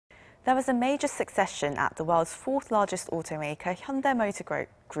There was a major succession at the world's fourth largest automaker, Hyundai Motor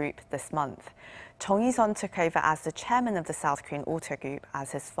Group, this month. 정의선 took over as the chairman of the South Korean auto group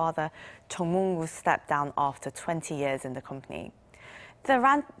as his father, Chung Mong-woo, stepped down after 20 years in the company.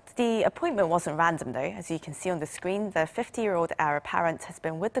 The appointment wasn't random, though. As you can see on the screen, the 50-year-old heir apparent has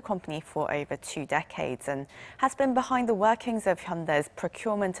been with the company for over 2 decades and has been behind the workings of Hyundai's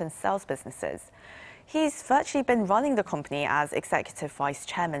procurement and sales businesses. He's virtually been running the company as executive vice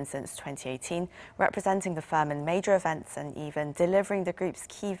chairman since 2018, representing the firm in major events and even delivering the group's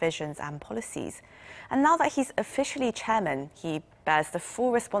key visions and policies. And now that he's officially chairman, he bears the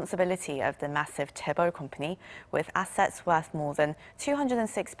full responsibility of the massive Chaebol company, with assets worth more than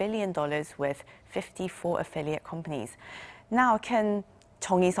 $206 billion with 54 affiliate companies. Now, can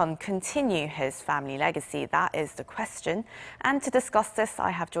정의선 continue his family legacy? That is the question. And to discuss this,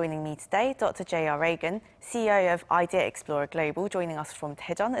 I have joining me today Dr. J.R. Reagan, CEO of Idea Explorer Global, joining us from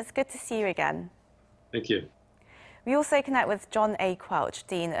Daejeon. It's good to see you again. Thank you. We also connect with John A. Quelch,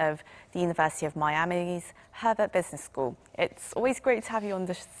 Dean of the University of Miami's Harvard Business School. It's always great to have you on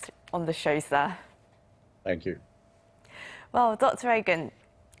the show, sir. Thank you. Well, Dr. Reagan,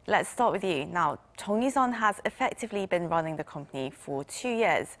 let's start with you. Now, 정의선 has effectively been running the company for 2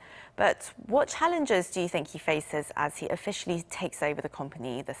 years, but what challenges do you think he faces as he officially takes over the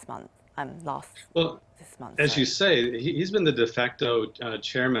company this month? As you say, he's been the de facto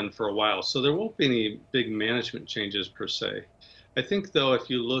chairman for a while, so there won't be any big management changes per se. I think, though, if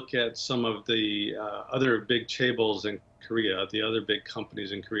you look at some of the other big chaebols in Korea, the other big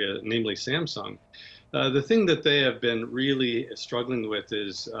companies in Korea, namely Samsung, the thing that they have been really struggling with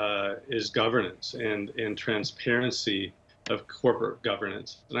is governance and transparency of corporate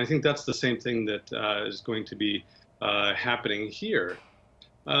governance. And I think that's the same thing that is going to be happening here.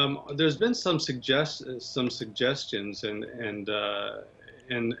 There's been some suggestions and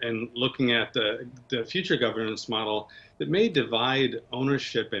looking at the future governance model that may divide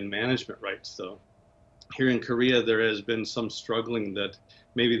ownership and management rights, though. Here in Korea, there has been some struggling that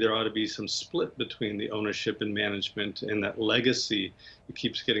maybe there ought to be some split between the ownership and management and that legacy that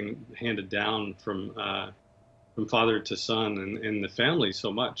keeps getting handed down from father to son and the family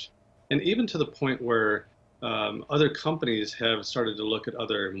so much. And even to the point where other companies have started to look at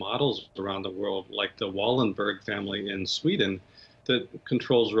other models around the world, like the Wallenberg family in Sweden, that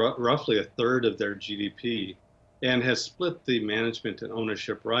controls roughly a third of their GDP and has split the management and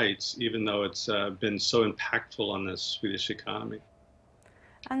ownership rights, even though it's been so impactful on the Swedish economy.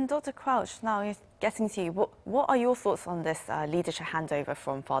 And Dr. Quelch, now getting to you, what are your thoughts on this leadership handover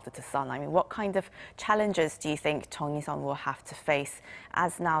from father to son? I mean, what kind of challenges do you think 정의선 will have to face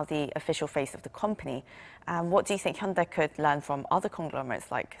as now the official face of the company? What do you think Hyundai could learn from other conglomerates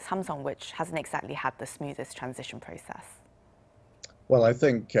like Samsung, which hasn't exactly had the smoothest transition process? Well, I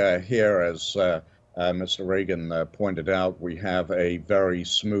think here, as Mr. Reagan pointed out, we have a very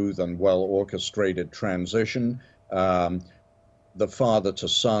smooth and well-orchestrated transition. The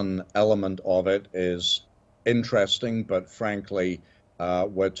father-to-son element of it is interesting, but frankly,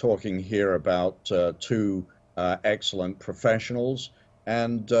 we're talking here about two excellent professionals.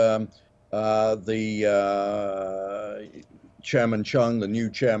 And Chairman Chung, the new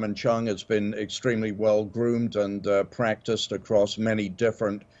Chairman Chung, has been extremely well groomed and practiced across many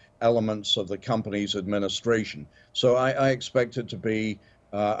different elements of the company's administration. So I expect it to be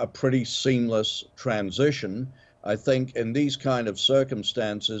a pretty seamless transition. I think in these kind of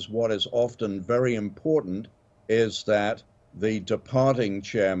circumstances, what is often very important is that the departing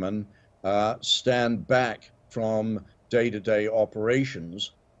chairman stand back from day-to-day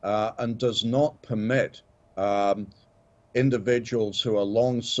operations and does not permit individuals who are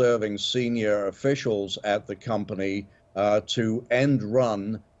long-serving senior officials at the company to end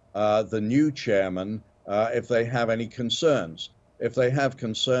run the new chairman if they have any concerns. If they have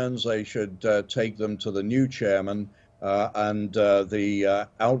concerns, they should take them to the new chairman, and the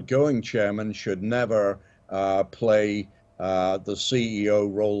outgoing chairman should never play the CEO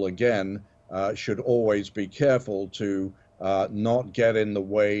role again, should always be careful to not get in the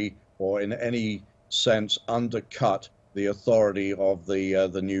way or in any sense undercut the authority of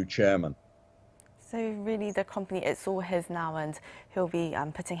the new chairman. So really the company, it's all his now, and he'll be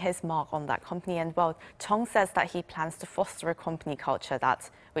putting his mark on that company. And well, Chung says that he plans to foster a company culture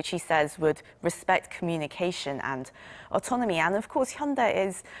which he says would respect communication and autonomy. And of course, Hyundai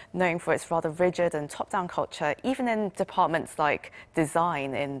is known for its rather rigid and top-down culture, even in departments like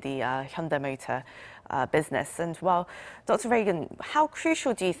design in the Hyundai Motor business. And well, Dr. Reagan, how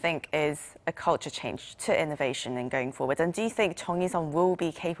crucial do you think is a culture change to innovation in going forward? And do you think 정의선 will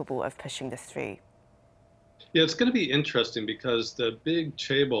be capable of pushing this through? Yeah, it's going to be interesting because the big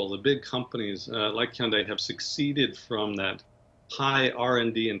chaebol, the big companies like Hyundai have succeeded from that high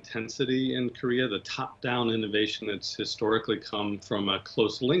R&D intensity in Korea, the top-down innovation that's historically come from a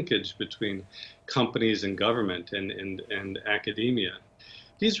close linkage between companies and government and academia.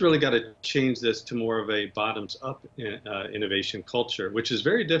 He's really got to change this to more of a bottoms-up innovation culture, which is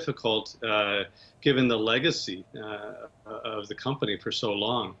very difficult given the legacy of the company for so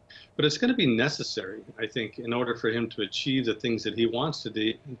long. But it's going to be necessary, I think, in order for him to achieve the things that he wants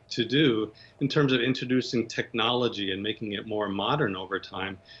to do in terms of introducing technology and making it more modern over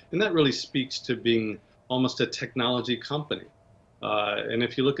time. And that really speaks to being almost a technology company. And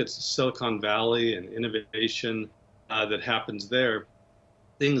if you look at Silicon Valley and innovation that happens there,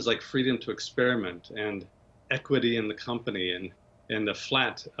 things like freedom to experiment and equity in the company and the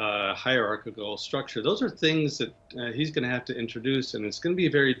flat hierarchical structure. Those are things that he's going to have to introduce, and it's going to be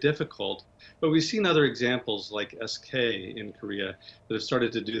very difficult. But we've seen other examples like SK in Korea that have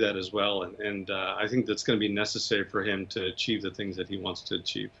started to do that as well, and I think that's going to be necessary for him to achieve the things that he wants to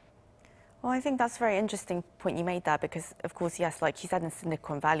achieve. Well, I think that's a very interesting point you made there because, of course, yes, like you said, in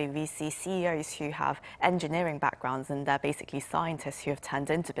Silicon Valley, we see CEOs who have engineering backgrounds and they're basically scientists who have turned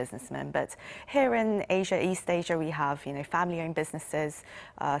into businessmen. But here in Asia, East Asia, we have, family-owned businesses,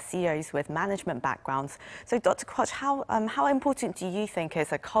 CEOs with management backgrounds. So, Dr. Koch, how important do you think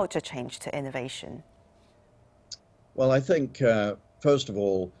is a culture change to innovation? Well, I think, first of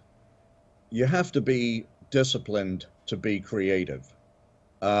all, you have to be disciplined to be creative.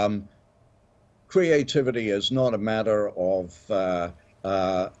 Creativity is not a matter of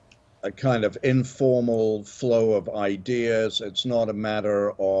a kind of informal flow of ideas. It's not a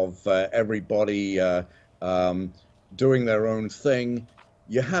matter of everybody doing their own thing.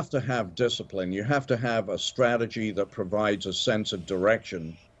 You have to have discipline. You have to have a strategy that provides a sense of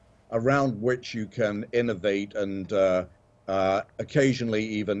direction around which you can innovate and occasionally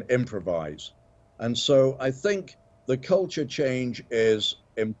even improvise. And so I think the culture change is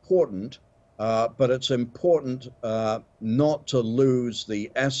important. But it's important not to lose the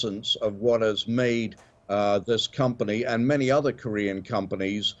essence of what has made this company and many other Korean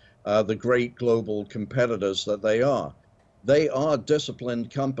companies the great global competitors that they are. They are disciplined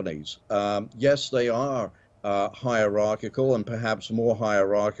companies. Yes, they are hierarchical and perhaps more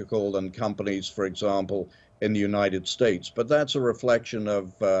hierarchical than companies, for example, in the United States. But that's a reflection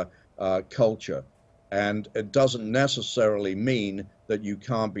of culture. And it doesn't necessarily mean that you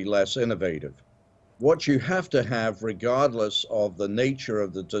can't be less innovative. What you have to have, regardless of the nature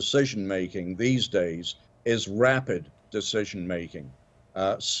of the decision making these days, is rapid decision making.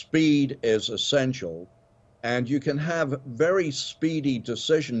 Speed is essential, and you can have very speedy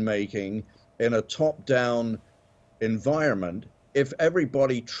decision making in a top-down environment if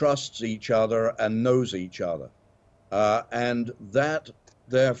everybody trusts each other and knows each other. And that,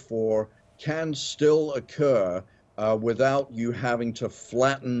 therefore, can still occur without you having to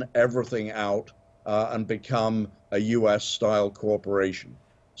flatten everything out and become a US-style corporation.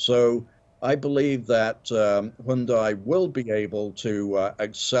 So I believe that Hyundai will be able to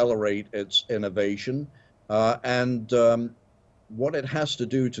accelerate its innovation. And what it has to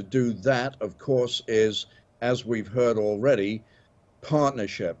do that, of course, is, as we've heard already,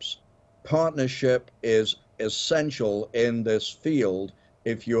 partnerships. Partnership is essential in this field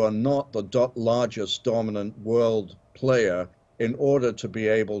if you are not the largest dominant world player in order to be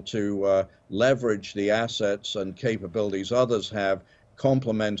able to leverage the assets and capabilities others have,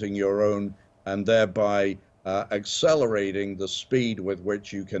 complementing your own, and thereby accelerating the speed with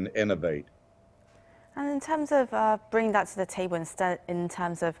which you can innovate. And in terms of bringing that to the table, instead, in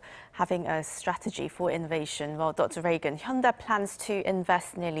terms of having a strategy for innovation, well, Dr. Reagan, Hyundai plans to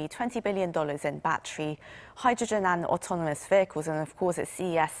invest nearly $20 billion in battery, hydrogen and autonomous vehicles. And of course, at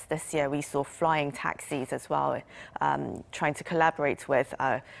CES this year, we saw flying taxis as well, trying to collaborate with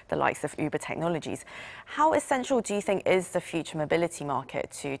the likes of Uber Technologies. How essential do you think is the future mobility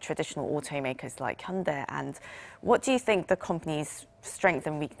market to traditional automakers like Hyundai? And what do you think the company's strengths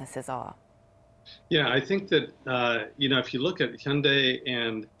and weaknesses are? Yeah, I think that, if you look at Hyundai,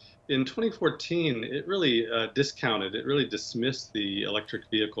 and in 2014, it really discounted, it really dismissed the electric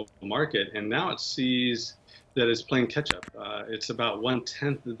vehicle market, and now it sees that it's playing catch up. It's about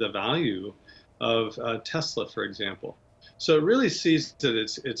 1/10 of the value of Tesla, for example. So it really sees that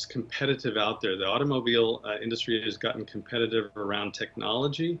it's competitive out there. The automobile industry has gotten competitive around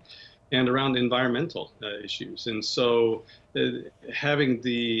technology and around environmental issues. And so having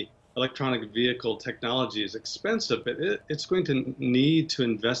the electronic vehicle technology is expensive, but it's going to need to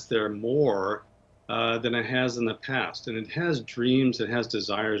invest there more than it has in the past. And it has dreams, it has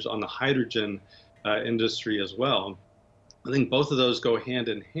desires on the hydrogen industry as well. I think both of those go hand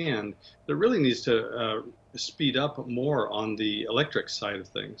in hand. There really needs to speed up more on the electric side of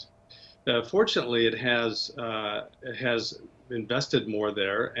things. Fortunately, it has invested more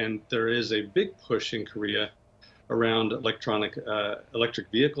there, and there is a big push in Korea around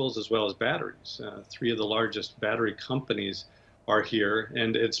electric vehicles as well as batteries. Three of the largest battery companies are here,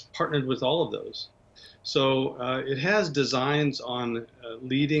 and it's partnered with all of those. So it has designs on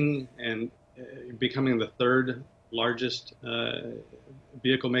leading and becoming the third largest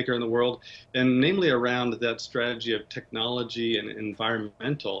vehicle maker in the world, and namely around that strategy of technology and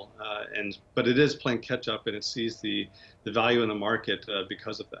environmental. But it is playing catch up, and it sees the value in the market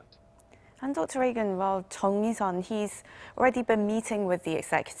because of that. And Dr. Reagan, well, 정의선, he's already been meeting with the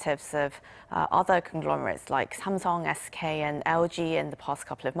executives of other conglomerates like Samsung, SK, and LG in the past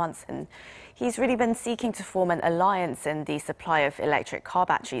couple of months, and he's really been seeking to form an alliance in the supply of electric car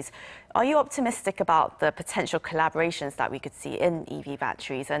batteries. Are you optimistic about the potential collaborations that we could see in EV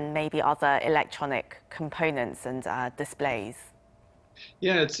batteries and maybe other electronic components and displays?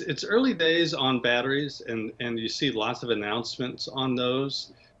 Yeah, it's early days on batteries, and you see lots of announcements on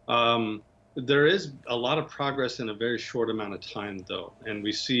those. There is a lot of progress in a very short amount of time, though, and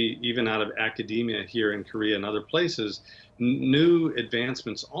we see even out of academia here in Korea and other places, new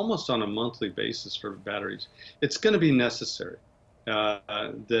advancements almost on a monthly basis for batteries. It's going to be necessary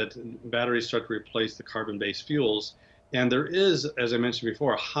that batteries start to replace the carbon-based fuels, and there is, as I mentioned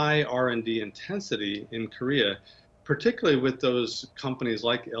before, a high R&D intensity in Korea, particularly with those companies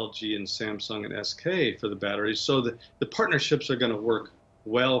like LG and Samsung and SK for the batteries, so the partnerships are going to work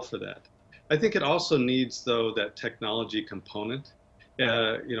well for that. I think it also needs, though, that technology component.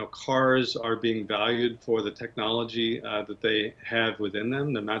 Cars are being valued for the technology that they have within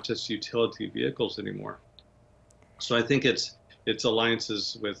them. They're not just utility vehicles anymore. So I think it's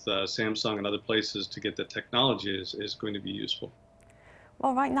alliances with Samsung and other places to get the technology is going to be useful.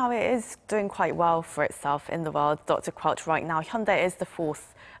 Well, right now it is doing quite well for itself in the world. Dr. Quelch, right now Hyundai is the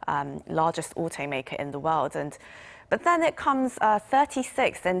fourth largest automaker in the world, but then it comes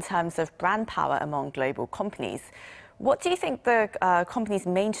 36th in terms of brand power among global companies. What do you think the company's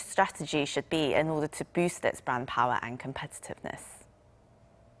main strategy should be in order to boost its brand power and competitiveness?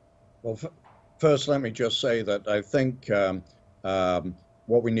 Well, first, let me just say that I think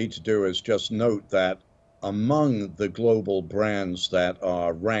what we need to do is just note that among the global brands that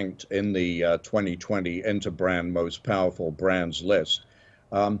are ranked in the 2020 Interbrand Most Powerful Brands list,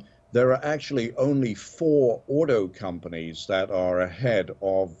 there are actually only 4 auto companies that are ahead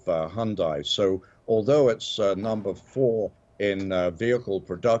of Hyundai. So although it's number 4 in vehicle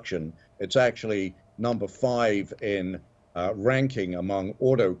production, it's actually number 5 in ranking among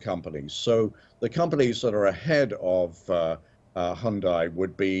auto companies. So the companies that are ahead of Hyundai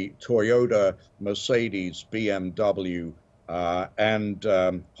would be Toyota, Mercedes, BMW,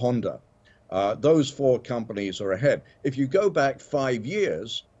 and Honda. Those 4 companies are ahead. If you go back 5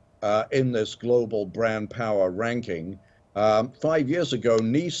 years, in this global brand power ranking, 5 years ago,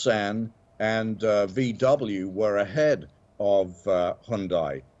 Nissan and VW were ahead of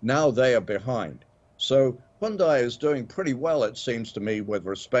Hyundai. Now they are behind. So Hyundai is doing pretty well, it seems to me, with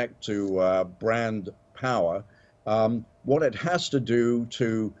respect to brand power. What it has to do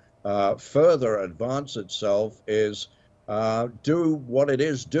to further advance itself is do what it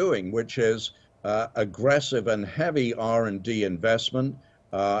is doing, which is aggressive and heavy R&D investment,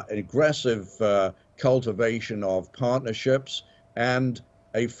 aggressive cultivation of partnerships, and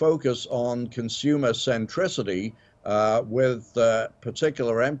a focus on consumer centricity with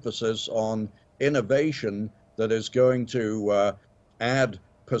particular emphasis on innovation that is going to add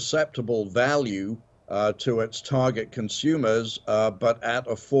perceptible value to its target consumers, but at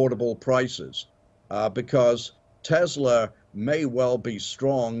affordable prices. Because Tesla may well be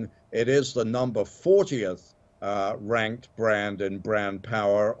strong. It is the number 40th ranked brand in brand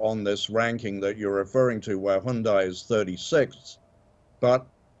power on this ranking that you're referring to, where Hyundai is 36th. But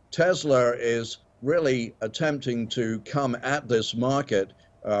Tesla is really attempting to come at this market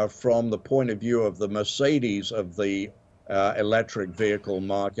from the point of view of the Mercedes of the electric vehicle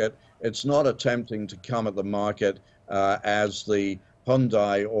market. It's not attempting to come at the market as the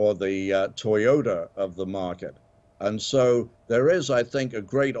Hyundai or the Toyota of the market. And so there is, I think, a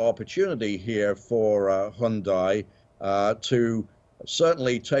great opportunity here for Hyundai to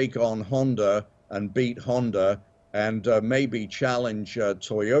certainly take on Honda and beat Honda, and maybe challenge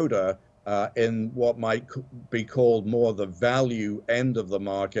Toyota in what might be called more the value end of the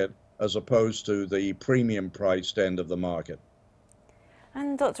market as opposed to the premium priced end of the market.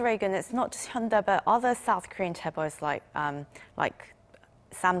 And Dr. Reagan, it's not just Hyundai, but other South Korean chaebols like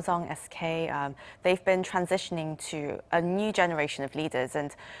Samsung, SK, they've been transitioning to a new generation of leaders.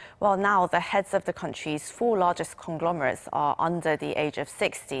 And well, now the heads of the country's 4 largest conglomerates are under the age of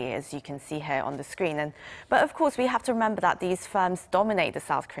 60, as you can see here on the screen. But of course, we have to remember that these firms dominate the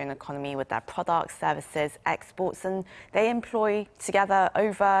South Korean economy with their products, services, exports, and they employ together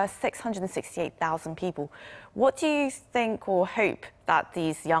over 668,000 people. What do you think or hope that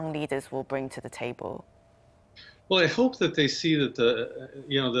these young leaders will bring to the table? Well, I hope that they see that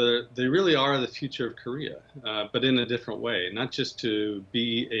they really are the future of Korea, but in a different way, not just to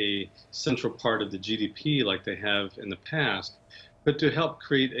be a central part of the GDP like they have in the past, but to help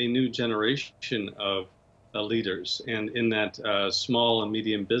create a new generation of leaders, and in that small and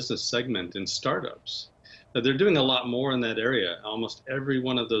medium business segment in startups. They're doing a lot more in that area. Almost every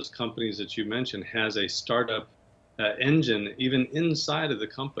one of those companies that you mentioned has a startup engine even inside of the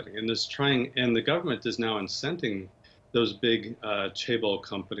company, and the government is now incenting those big chaebol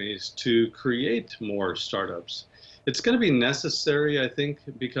companies to create more startups. It's going to be necessary, I think,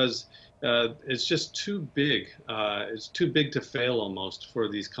 because it's just too big. It's too big to fail almost for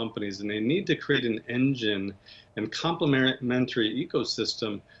these companies, and they need to create an engine and complementary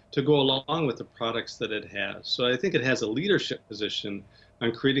ecosystem to go along with the products that it has. So I think it has a leadership position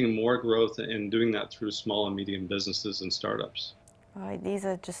on creating more growth and doing that through small and medium businesses and startups. Right, these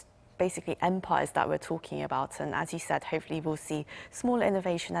are just basically empires that we're talking about. And as you said, hopefully we'll see small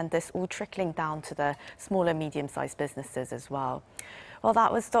innovation and this all trickling down to the small and medium-sized businesses as well. Well,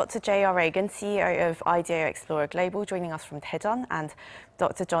 that was Dr. J.R. Reagan, CEO of IDEO Explorer Global, joining us from Daejeon, and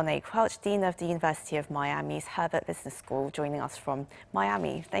Dr. John A. Quelch, Dean of the University of Miami's Herbert Business School, joining us from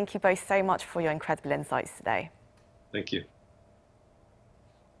Miami. Thank you both so much for your incredible insights today. Thank you.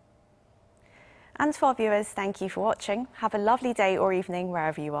 And to our viewers, thank you for watching. Have a lovely day or evening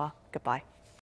wherever you are. Goodbye.